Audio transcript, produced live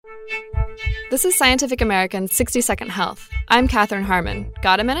This is Scientific American's 60-Second Health. I'm Katherine Harmon.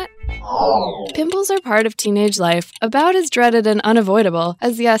 Got a minute? Pimples are part of teenage life, about as dreaded and unavoidable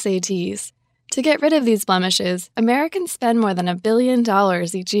as the SATs. To get rid of these blemishes, Americans spend more than $1 billion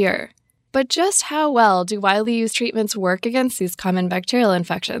each year. But just how well do widely used treatments work against these common bacterial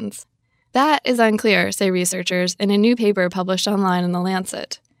infections? That is unclear, say researchers in a new paper published online in The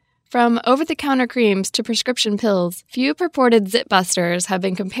Lancet. From over-the-counter creams to prescription pills, few purported zit-busters have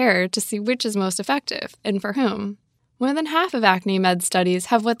been compared to see which is most effective, and for whom. More than half of acne med studies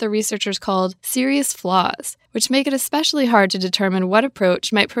have what the researchers called serious flaws, which make it especially hard to determine what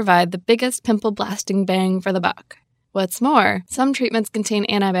approach might provide the biggest pimple-blasting bang for the buck. What's more, some treatments contain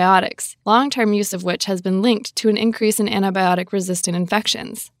antibiotics, long-term use of which has been linked to an increase in antibiotic-resistant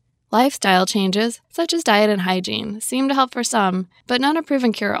infections. Lifestyle changes, such as diet and hygiene, seem to help for some, but none are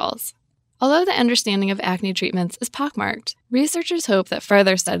proven cure-alls. Although the understanding of acne treatments is pockmarked, researchers hope that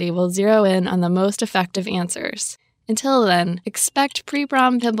further study will zero in on the most effective answers. Until then, expect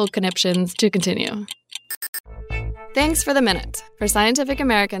pre-prom pimple conniptions to continue. Thanks for the minute. For Scientific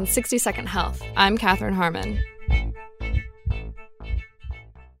American's 60-Second Health, I'm Katherine Harmon.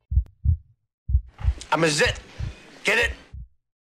 I'm a zit. Get it?